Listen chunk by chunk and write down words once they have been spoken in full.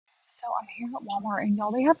So I'm here at Walmart and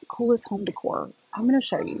y'all, they have the coolest home decor. I'm gonna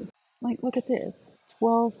show you. Like, look at this.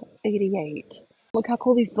 $12.88. Look how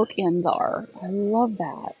cool these bookends are. I love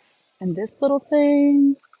that. And this little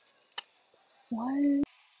thing. What?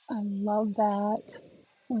 I love that.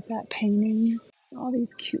 With that painting. All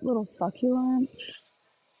these cute little succulents.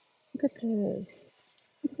 Look at this.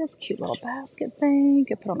 Look at this cute little basket thing. You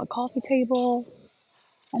could put on a coffee table.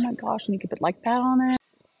 Oh my gosh, and you could put like that on it.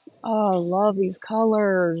 Oh, I love these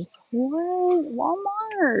colors. What?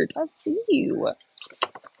 Walmart. I see you.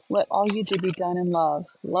 Let all you do be done in love.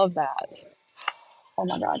 Love that. Oh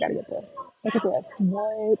my God, I gotta get this. Look at this.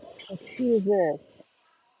 What? Like, who is this?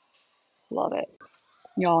 Love it.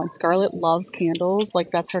 Y'all, and Scarlett loves candles.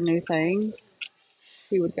 Like, that's her new thing.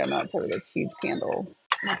 She would go nuts over this huge candle.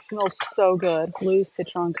 It smells so good. Blue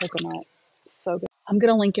citron coconut. So good. I'm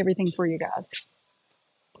gonna link everything for you guys.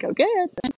 Go get it.